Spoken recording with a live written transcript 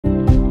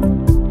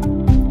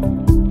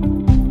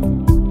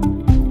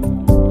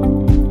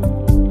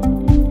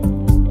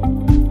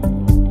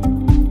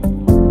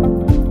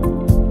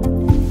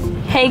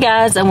Hey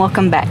guys, and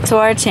welcome back to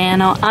our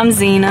channel. I'm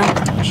Zena.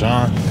 I'm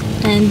Sean.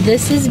 And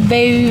this is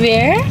Baby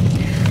Bear.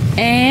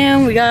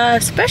 And we got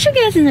a special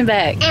guest in the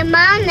back. And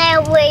my name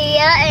is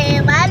Leeyáh,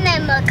 and my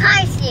name is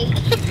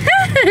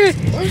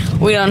McCarthy.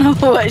 We don't know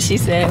what she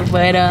said,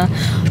 but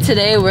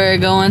today we're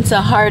going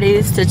to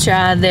Hardee's to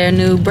try their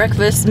new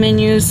breakfast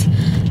menus.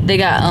 They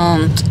got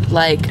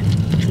like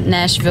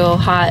Nashville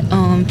hot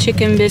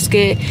chicken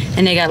biscuit,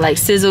 and they got like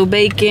sizzle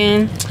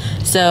bacon.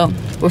 So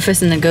we're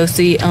fixing to go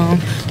see,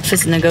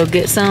 fixing to go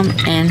get some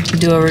and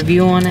do a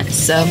review on it.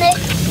 So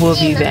we'll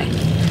be back.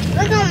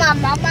 Look at my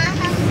mama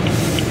house.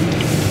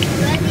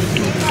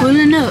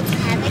 Pulling up.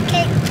 Have a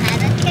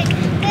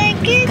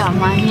cake, Got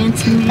my hand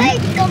to me.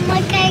 got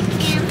my cake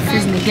and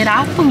Fixing to get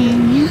our food. hold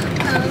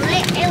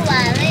it and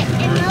wipe it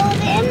and hold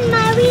it and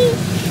marry.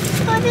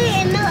 Put it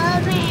in the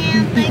oven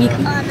and bake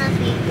on a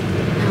bee.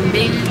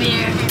 Baby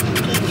Bear.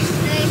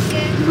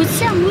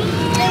 What's up,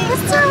 man?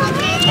 What's up?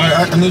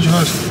 I need your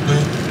husband,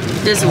 man.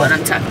 This is what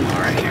I'm talking about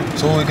right here.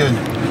 So what we getting?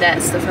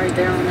 That stuff right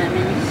there on that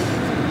menu.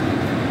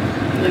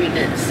 Look at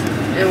this.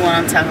 This is what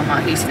I'm talking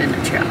about. He's finna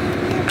try.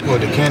 What,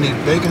 the candy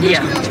bacon biscuit?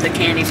 Yeah, the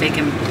candy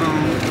bacon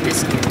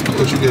biscuit.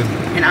 What you getting?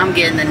 And I'm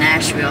getting the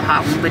Nashville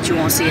hot one, but you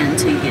won't see it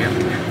until you get up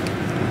there.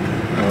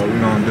 We're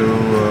gonna do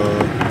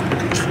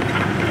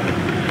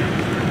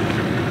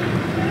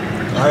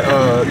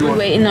We're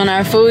waiting on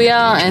our food,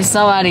 y'all, and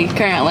somebody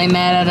currently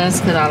mad at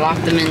us because I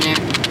locked them in there.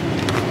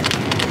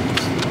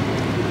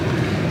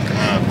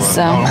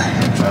 So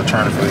I'm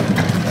trying to fit.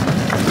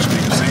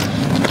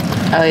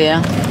 oh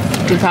yeah,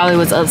 he probably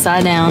was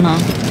upside down, huh?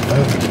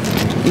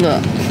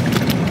 Look,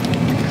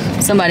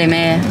 somebody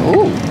mad.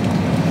 Ooh,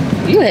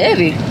 you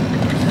heavy.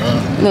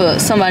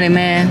 Look, somebody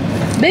mad.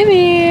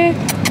 Baby.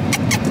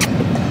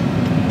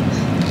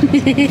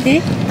 You're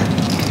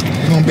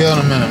gonna be out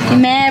in a minute, You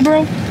man. mad,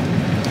 bro?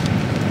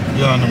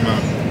 Yeah, in a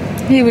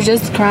minute. He was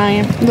just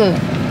crying. Look.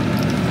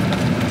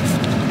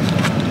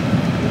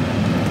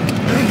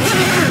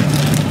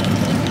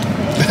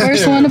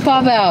 First one to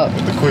pop out.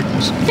 With the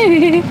quickness.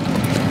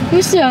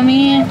 What's up,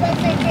 man?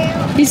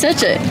 He's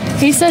such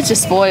a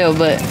spoil,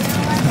 but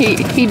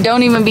he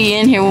don't even be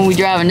in here when we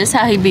driving. This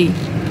how he be,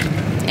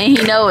 and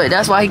he know it.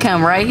 That's why he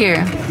come right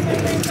here.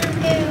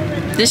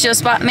 This your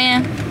spot,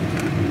 man?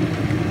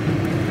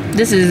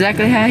 This is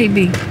exactly how he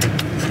be.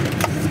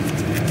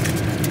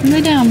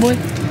 Lay down, boy.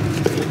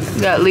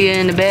 Got Leeyáh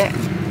in the back,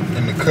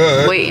 In the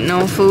cut. waiting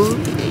on food.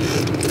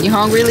 You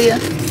hungry, Leeyáh?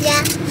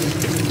 Yeah.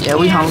 Yeah,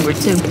 we hungry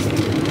too.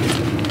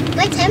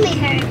 My tummy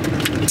hurt.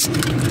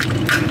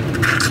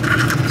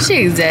 She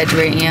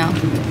exaggerating, y'all.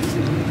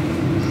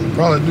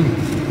 Probably do.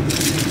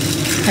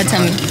 Her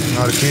tummy.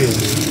 Not a kid.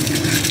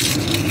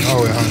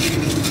 Oh, wait, hungry.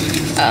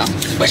 Oh.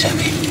 What's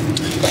happening?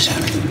 What's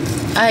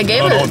happening? I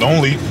gave her. No,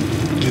 don't leap.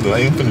 You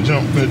ain't finna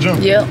jump. Finna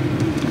jump. Yep.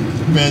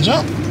 You finna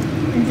jump.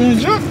 You finna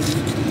jump.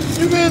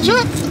 You finna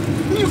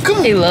jump. You come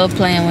on. He love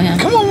playing with him.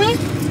 Come on, man.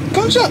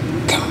 Come jump.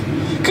 Come.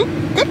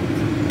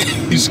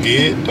 You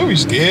scared? Don't be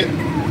scared.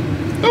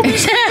 Don't be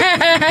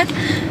scared.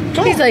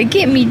 Come He's on. like,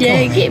 get me,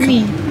 Dad, Come on, get man.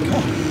 me. Come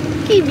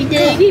on. Get me,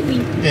 Dad, get me.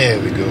 There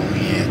we go,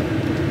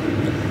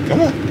 man.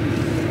 Come on.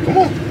 Come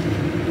on.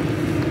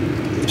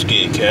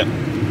 Scared cat.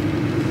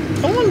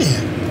 Come on,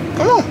 then.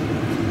 Come on.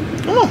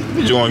 Come on.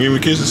 Did you want to give me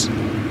kisses?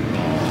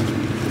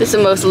 This is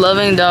the most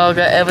loving dog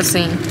I ever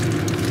seen.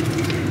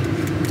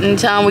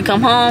 Anytime we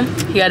come home,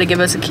 he gotta give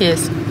us a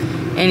kiss.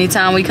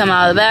 Anytime we come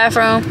out of the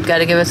bathroom,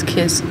 gotta give us a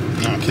kiss.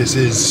 No,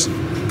 kisses.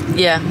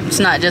 Yeah, it's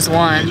not just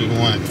one. Just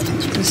one.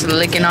 It's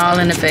licking all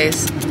in the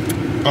face.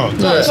 Oh,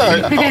 Look.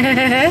 sorry.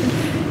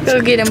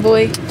 Go get him,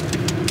 boy.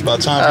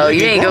 About time. Oh, for me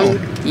to get home.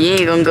 you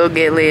ain't gonna go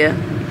get Leeyáh.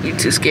 You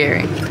too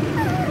scary.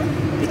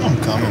 I'm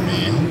coming,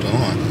 man. Hold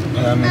on.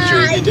 I gotta make sure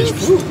we get this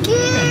food. I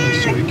gotta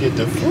make sure we get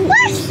the food.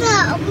 What's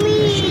up, Make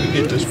sure we me?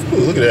 get this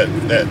food. Look at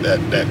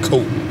that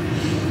coat.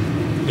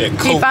 That He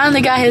coat.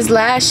 finally got his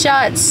last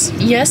shots.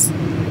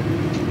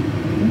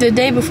 The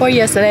day before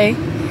yesterday,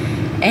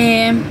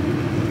 and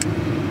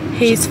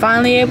he's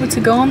finally able to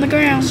go on the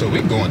ground. So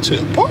we going to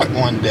the park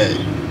one day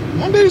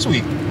this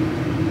week.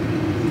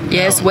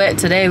 Yeah, it's wet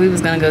today. We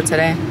was gonna go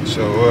today.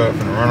 So we're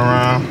gonna run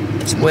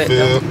around. It's in the wet,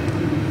 field.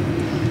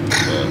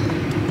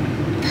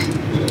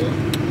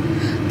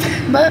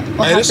 But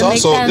we'll Hey, have this to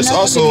make that another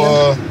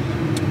also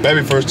video.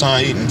 baby first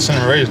time eating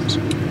cinnamon raisins.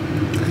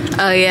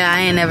 Oh yeah,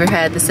 I ain't never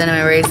had the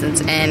cinnamon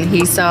raisins, and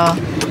he saw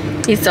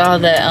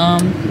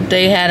that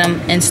they had them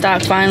in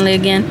stock finally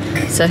again,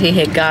 so he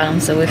had got them.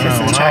 So we're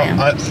fixing to try them.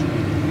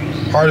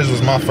 Hardee's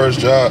was my first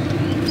job,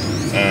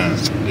 and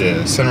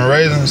yeah, cinnamon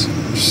raisins.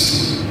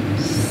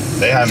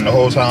 They had them the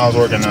whole time I was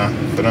working there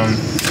for them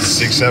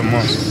 6-7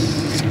 months.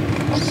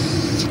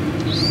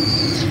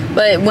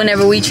 But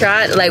whenever we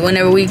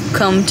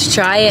come to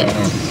try it,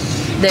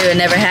 they would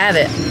never have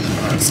it.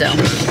 So.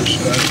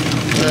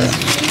 Look.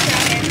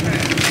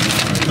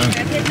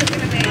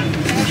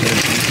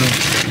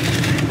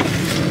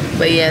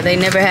 But yeah, they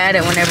never had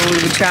it whenever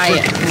we would try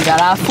it. We got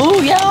our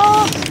food,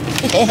 y'all.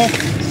 Check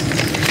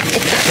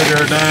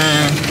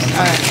everything.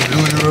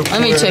 Alright.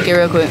 Let me check it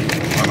real quick.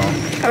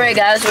 Alright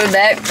guys, we're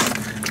back.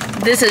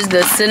 This is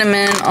the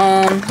cinnamon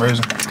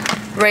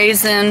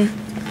raisin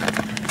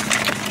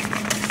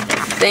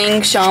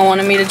thing Sean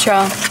wanted me to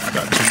try.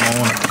 Got two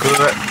more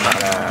cut.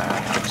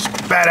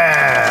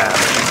 Badass.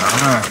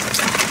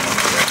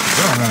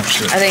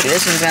 I think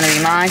this one's gonna be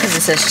mine because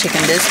it says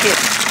chicken biscuit.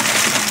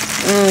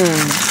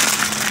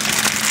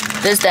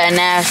 This that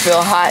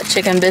Nashville hot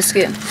chicken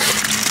biscuit.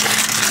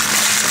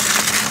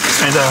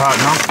 Ain't that hot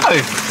now?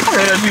 Hey,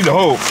 I gotta eat the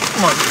whole.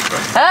 Come on.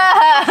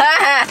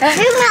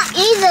 You're not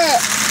eat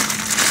it.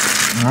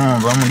 No,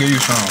 but I'm gonna give you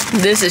some.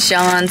 This is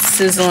Sean's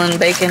sizzling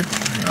bacon.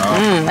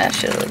 That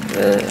shit look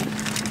good.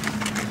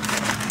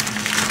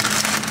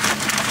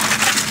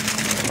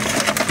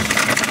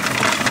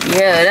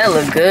 Yeah, that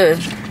look good.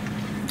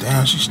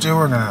 Damn, she's still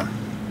working on it.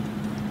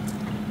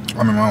 I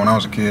remember when I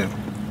was a kid.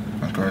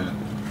 That's crazy.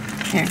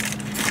 Here.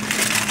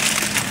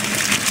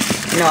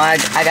 No, I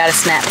gotta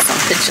snap some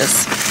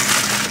pictures.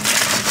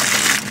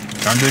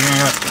 I'm digging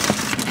it.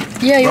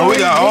 Yeah, you Bro, we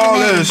got all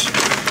this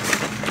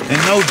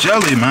and no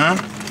jelly, man.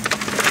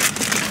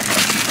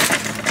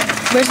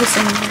 Where's the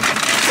cinnamon?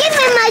 Give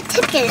me my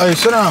chicken. Hey,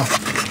 sit down.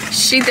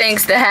 She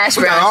thinks the hash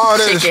We got all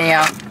brown this. chicken,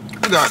 y'all.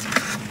 We got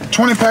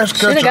 20 packs of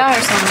Should've ketchup. got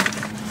her some.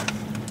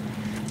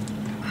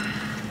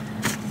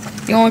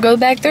 You wanna go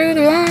back through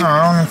the line? No, I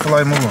don't even feel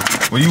like moving.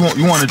 Well,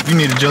 you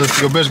need a jelly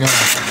for your biscuit.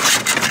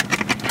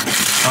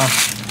 Huh?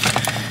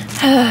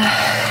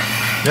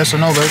 Yes or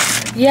no, babe?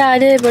 Yeah, I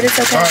did, but it's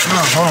okay. All right,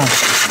 no, hold on.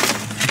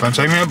 You gonna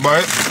take me a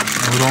bite?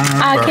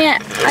 I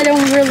can't. I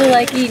don't really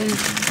like eating.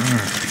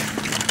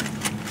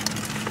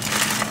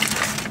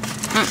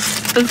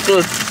 It's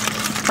good.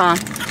 It's fine.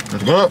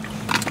 It's good.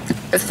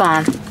 It's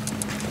fine.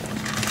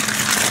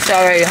 It's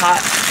already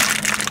hot.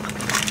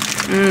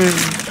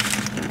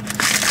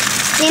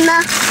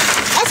 Dima,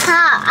 it's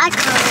hot. I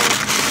can't.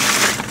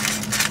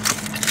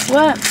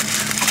 What?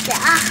 Yeah,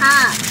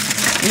 hot.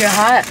 You're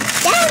hot.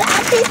 Dad,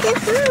 I think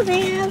it's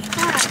moving. It's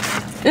hot.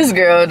 This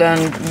girl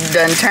done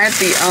turned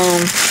the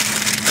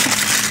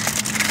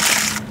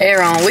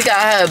air on. We got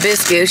her a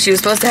biscuit. She was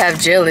supposed to have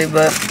jelly,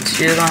 but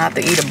she was gonna have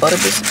to eat a butter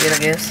biscuit, I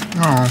guess.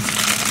 No.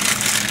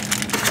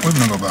 What's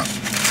gonna go back?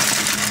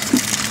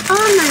 Oh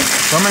my.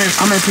 How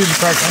many pieces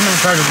pack? How many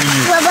packets do you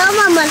need?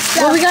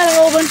 Well, we got a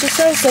whole bunch of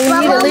stuff, so we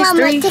need at least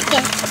 3.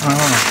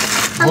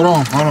 Hold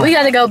on. We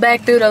gotta go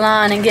back through the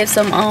line and get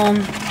some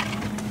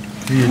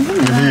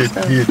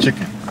Here,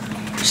 chicken.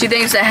 She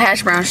thinks that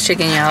hash brown's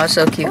chicken, y'all. It's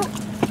so cute.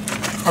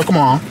 Oh, come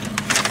on.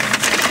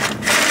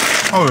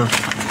 Hold on.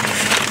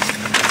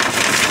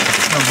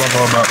 Let's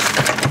buckle about.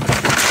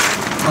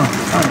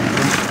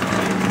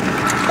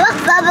 Where's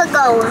Bubba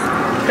going?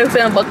 Who's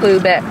finna buckle you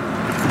back?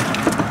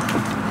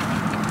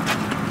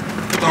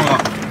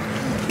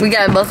 We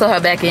got both of her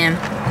back in.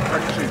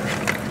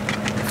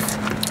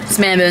 This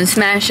man been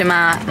smashing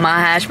my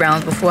hash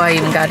browns before I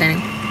even got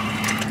any.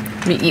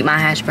 Let me eat my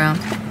hash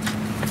browns.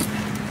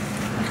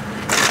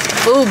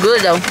 Ooh,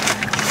 good though.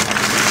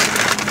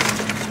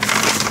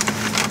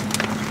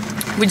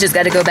 We just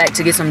gotta go back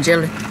to get some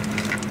jelly.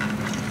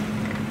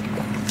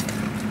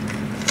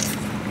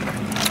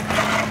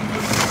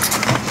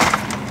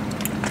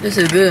 This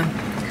is good.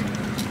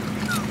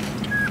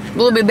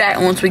 We'll be back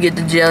once we get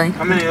the jelly.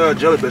 How many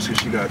jelly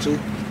biscuits you got? 2?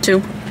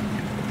 2.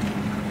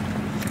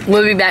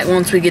 We'll be back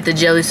once we get the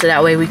jelly so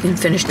that way we can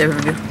finish the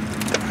review.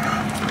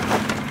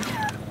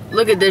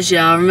 Look at this,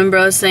 y'all. Remember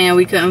us saying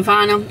we couldn't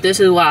find them? This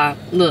is why.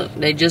 Look,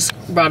 they just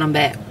brought them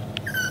back.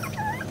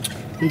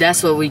 And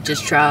that's what we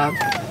just tried.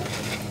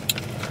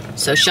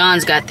 So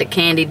Sean's got the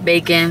candied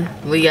bacon.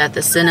 We got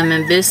the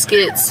cinnamon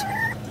biscuits.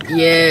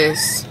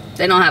 Yes.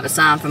 They don't have a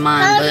sign for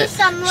mine, but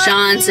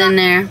Sean's in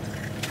there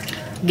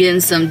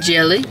getting some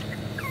jelly.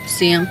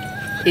 See him?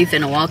 He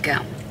finna walk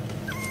out.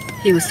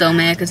 He was so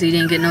mad because he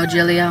didn't get no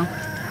jelly out.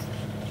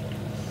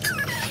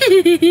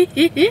 Can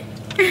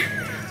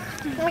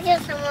we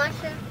get some more,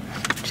 sir?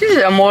 She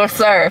said more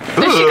sir.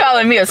 She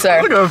calling me a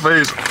sir. Look at her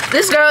face.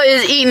 This girl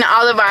is eating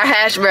all of our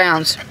hash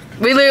browns.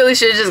 We literally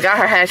should have just got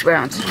her hash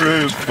browns.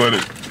 It's funny.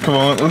 Come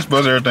on, let's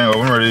buzz everything over.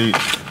 I'm ready to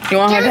eat. You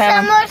want her to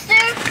have them? More,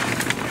 sir?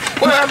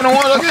 What happened to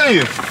one I gave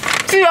you?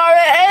 She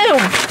already ate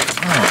them.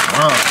 Oh,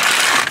 wow.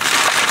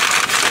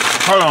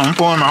 Hold on, I'm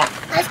pulling them out.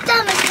 My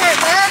stomach hurt,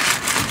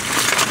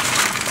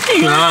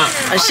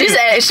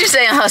 She's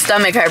saying her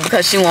stomach hurt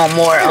because she want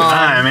more.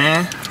 Alright,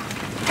 man.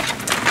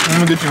 Let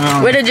me get you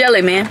one. Where the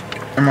jelly, man?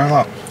 In my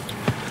lap.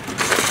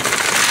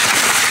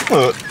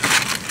 Look.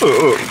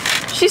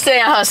 She's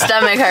saying her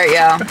stomach hurt,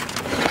 y'all.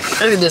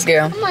 Look at this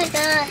girl. Oh my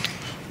god.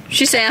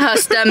 She's saying her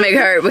stomach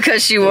hurt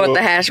because she want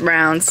the hash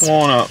browns. Come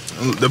on up.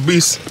 The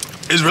beast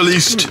is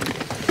released.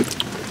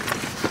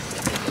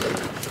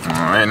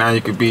 Alright, now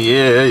you could be,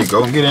 there you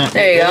go. Get in.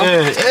 There you go.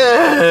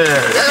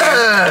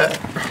 Yeah.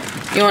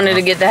 You wanted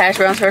to get the hash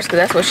browns first because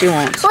that's what she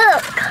wants.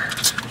 Look,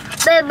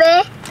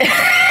 baby.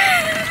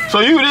 So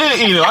you did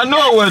eat it. I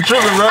know it wasn't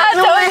tripping, bro. I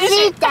told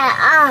you. Eat that.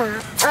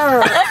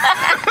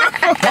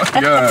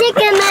 God.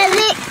 Chicken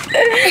nugget.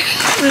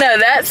 No,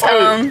 that's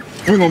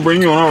We're gonna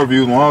bring you on our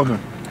reviews more often.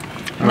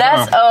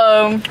 that's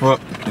Well,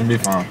 it'll be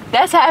fine.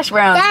 that's hash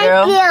browns,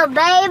 girl. Thank you,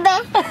 baby.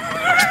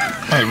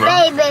 Hey, bro.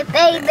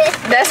 Baby.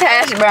 That's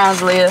hash browns,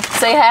 Leeyáh.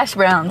 Say hash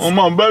browns. Oh,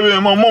 my baby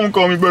and my mom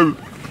call me baby.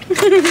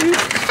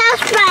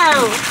 Hash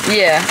browns.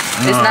 Yeah,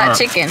 it's not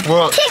chicken.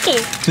 Well,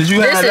 Chicken. since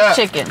you This had is that,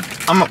 chicken.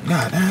 I'm a,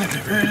 God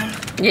damn.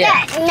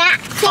 Yeah. That's not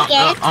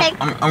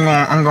chicken.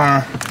 I'm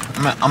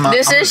going.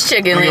 This is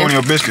chicken, I'm Leeyáh. getting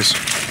your biscuits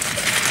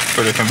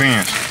for the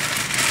convenience.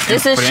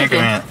 This is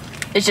chicken.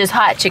 It's just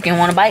hot chicken.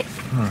 Want a bite?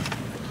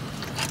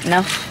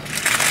 No.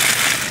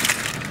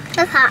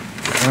 That's hot.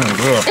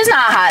 It's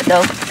not hot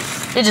though.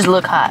 It just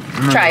look hot.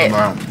 Try it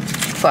Wow.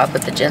 before I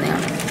put the jelly on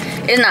it.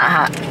 It's not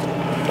hot.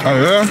 Oh,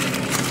 yeah?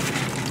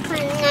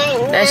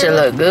 That should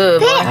look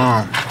good, boy.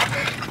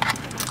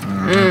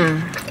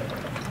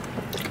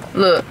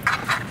 Look.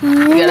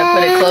 You gotta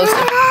put it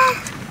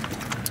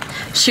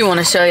closer. She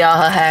wanna show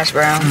y'all her hash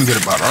Let me browns. get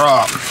it by the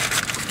rock.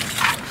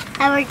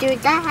 I will do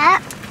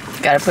that.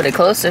 Gotta put it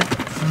closer.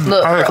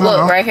 Look, All right, come look,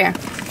 on, right here.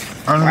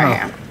 Right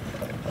here.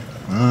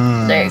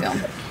 There you go.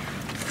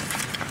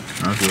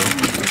 That's good.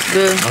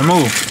 Good. Let's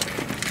move.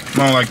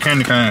 Smell like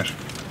candy canes.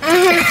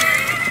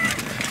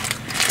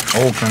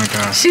 Old candy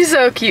canes. She's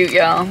so cute,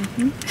 y'all.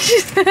 She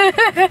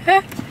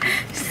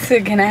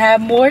said, can I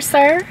have more,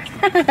 sir?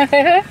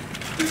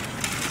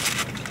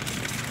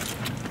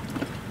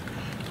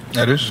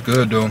 Yeah, this is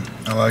good, though.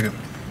 I like it.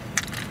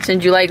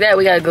 Since you like that,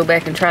 we gotta go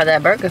back and try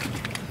that burger.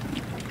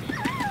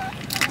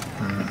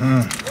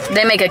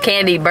 They make a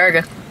candied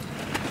burger.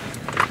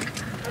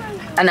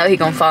 I know he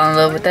gonna fall in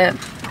love with that.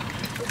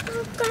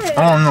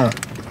 I don't know.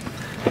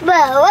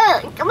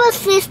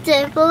 What's this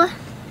thing for?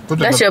 Put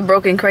That's it your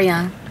broken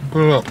crayon.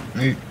 Put it up.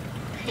 Eat.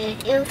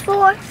 And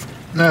four.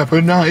 Yeah,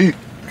 put it down. Eat.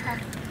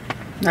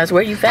 That's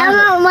where you I found it.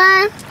 want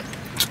one.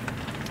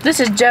 This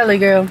is jelly,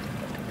 girl.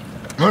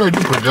 What did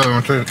you put jelly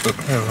on taste?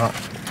 Hold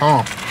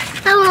on.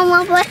 I want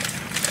one, boy.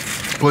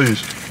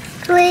 Please.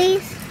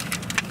 Please.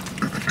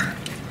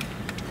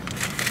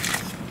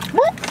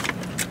 What?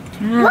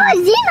 What?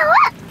 You know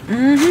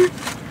what?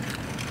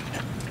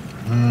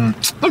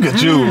 Look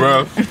at you,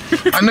 bro.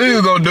 I knew you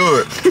were going to do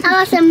it. I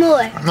want some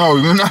more. No,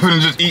 you're not going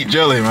to just eat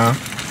jelly, man.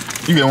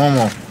 You get one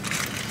more.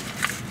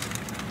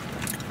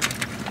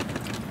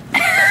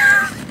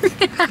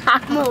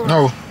 More.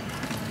 No.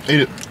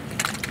 Eat it.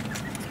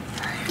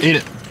 Eat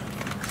it.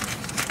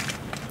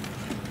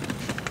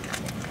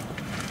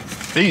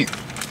 Eat.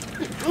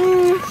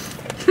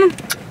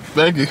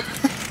 Thank you.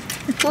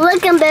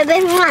 Look at baby.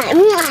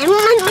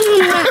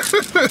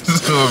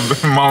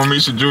 Mama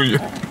Misha Jr.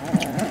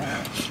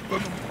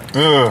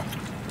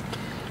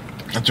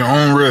 At your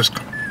own risk.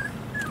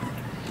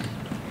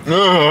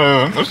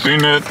 I've seen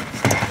that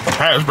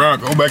hash brown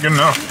go back in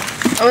now.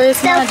 Oh, it's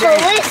So not jelly.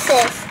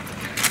 delicious.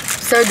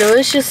 So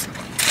delicious.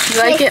 You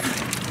like it?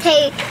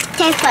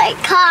 Tastes like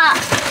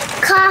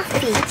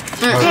coffee.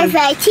 Tastes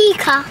like tea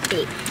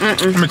coffee.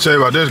 Let me tell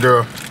you about this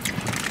girl.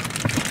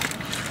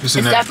 Just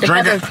in It's there Dr.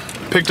 drinking.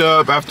 Pepper. Picked her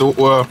up after,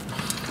 well,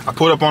 I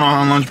pulled up on her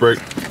on lunch break.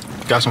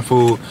 Got some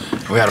food.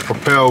 We had a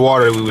Propel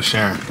water that we were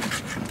sharing.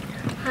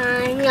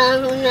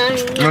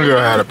 That girl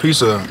had a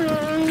piece of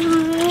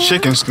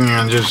chicken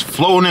skin just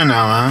floating in there,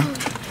 man.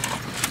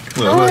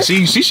 Look,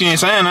 she ain't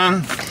saying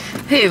nothing.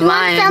 He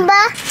lying. You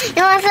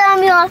want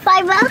some? You want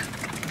fiber?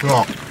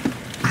 Look.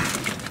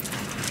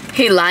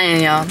 He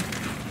lying, y'all.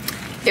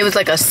 It was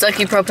like a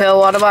sucky Propel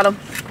water bottle.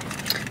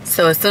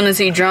 So as soon as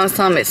he drank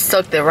some, it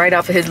sucked it right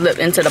off of his lip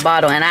into the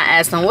bottle. And I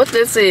asked him what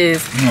this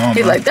is. No,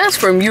 He's man. like, that's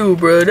from you,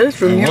 bro. That's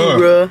from you, What?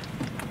 bro.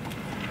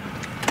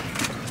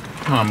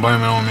 Come on,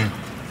 blame it on me.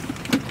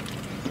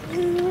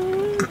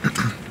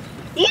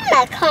 You're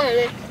not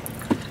coming.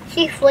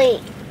 She's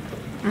sweet.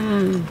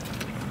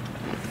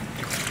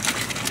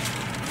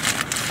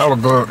 That was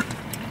good.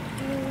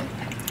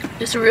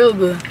 It's real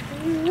good.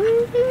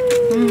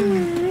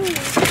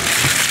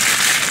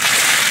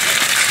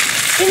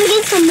 Can we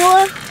get some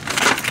more?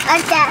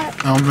 Like that.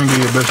 I don't think you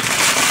get best.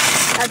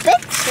 A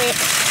biscuit.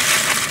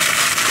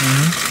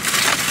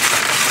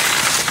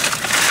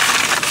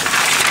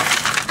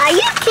 Are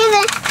you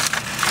kidding?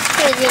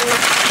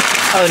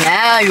 Oh,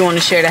 now you want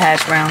to share the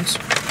hash browns.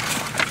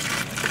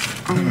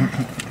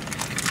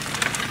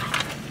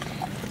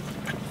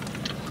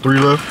 3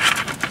 left.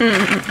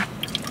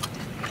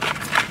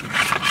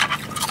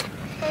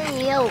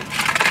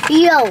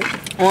 Yo.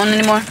 Want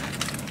any more?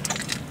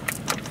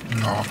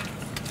 No.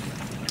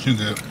 She's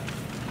good.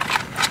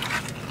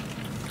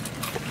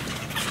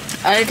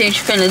 Only thing you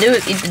finna do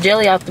is eat the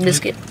jelly off the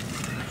biscuit.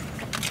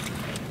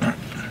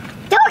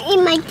 Don't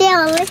eat my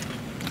jelly.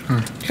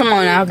 Come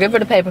on now, give her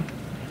the paper.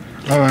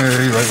 Oh,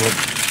 yeah, like, look.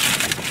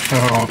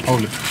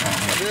 Hold it.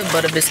 Good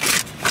butter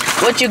biscuit.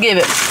 What you give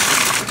it?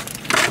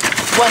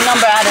 What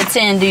number out of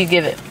 10 do you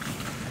give it?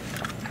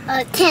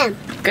 10.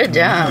 Good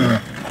job.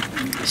 Yeah.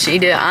 She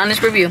did an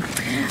honest review.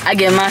 I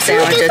give my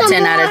sandwich a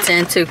 10 out of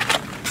 10 too.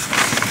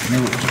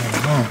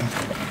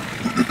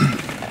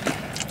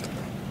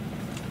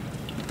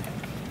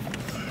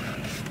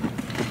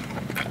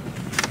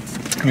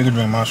 You can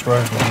drink my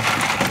Sprite.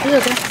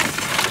 It's okay.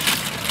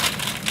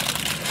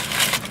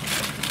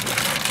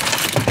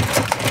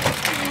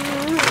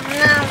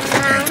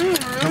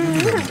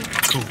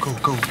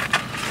 Go.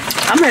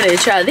 I'm ready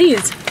to try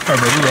these. Hey,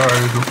 baby, you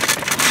already do.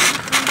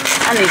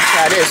 I need to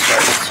try this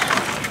first.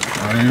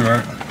 Oh, you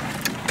right.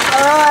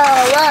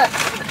 Oh, look.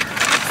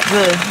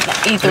 Good.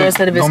 Eat the rest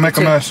of the biscuit. Don't make a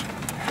too. mess.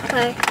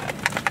 Okay.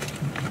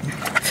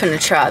 Finna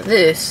try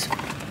this.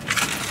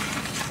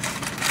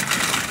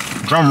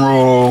 Drum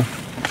roll.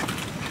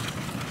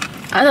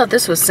 I thought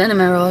this was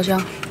cinnamon rolls,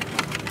 y'all.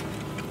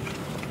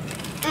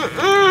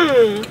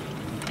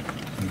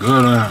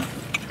 Good, man.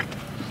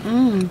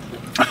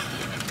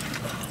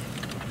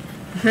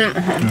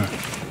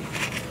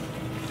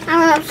 I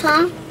want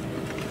some.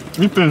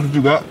 You finish what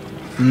you got,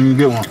 and you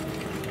get one.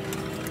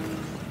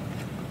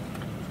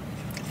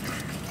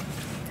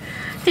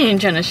 He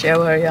ain't trying to share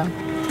with her, y'all.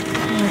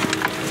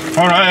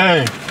 All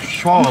right, hey,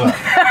 swallow that.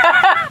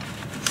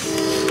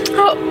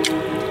 Oh.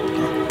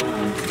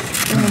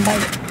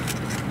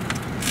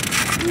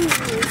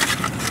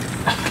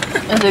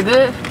 Is it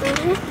good?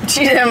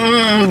 She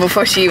said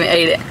before she even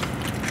ate it.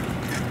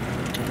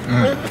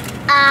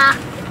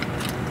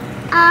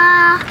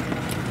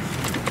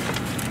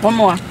 One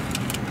more.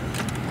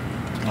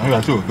 Oh, you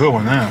got you a good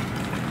one now.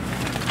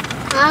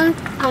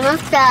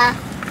 Almost done.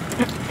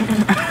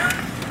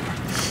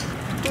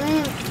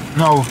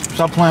 No,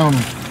 stop playing with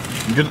me.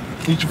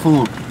 Eat your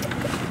food.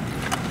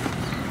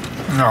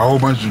 You got a whole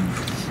bunch of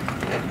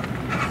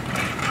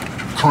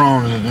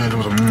crumbs and then there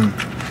was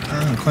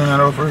clean that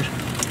up first.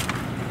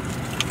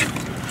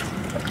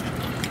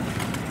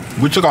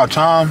 We took our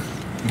time,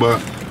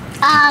 but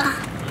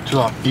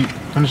chill out. Eat.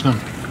 Finish them.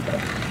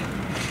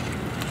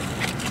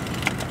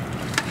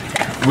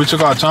 We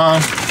took our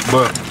time,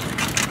 but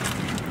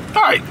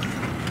alright.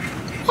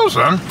 Oh,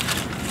 son.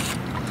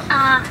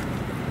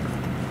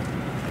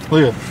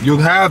 Leah, you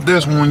have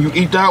this when you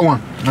eat that one.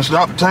 Now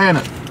stop saying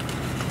it.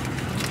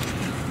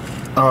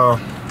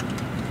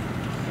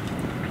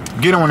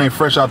 Get it when they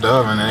fresh out the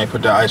oven and they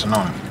put the icing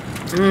on it.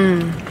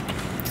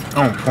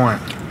 On point.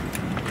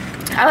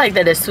 I like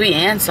that it's sweet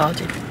and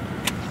salty.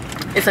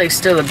 It's like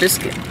still a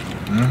biscuit.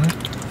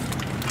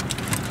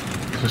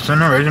 It's a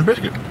cinnamon raisin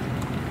biscuit.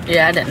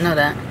 Yeah, I didn't know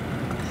that.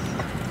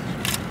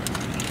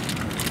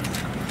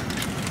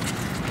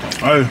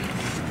 Hey,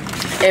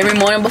 Every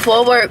morning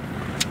before work.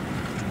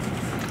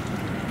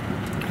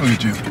 look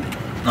at you.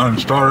 I done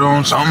started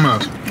on something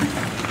else.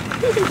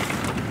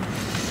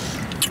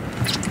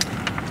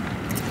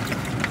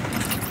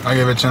 I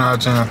give it 10 out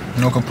of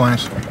 10. No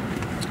complaints.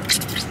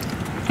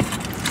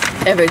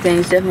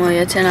 Everything's definitely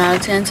a 10 out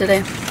of 10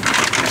 today.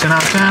 10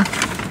 out of 10?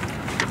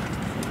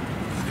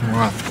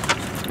 What?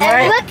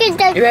 Right. Look at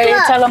the You ready to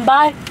clock. tell them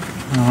bye?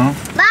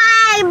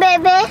 Bye,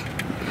 baby.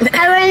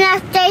 Have a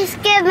nice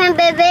Thanksgiving,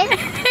 baby.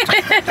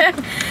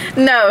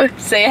 No,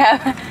 say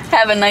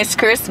have a nice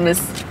Christmas,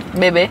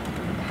 baby.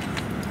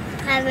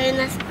 Have a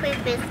nice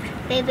Christmas,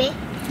 baby.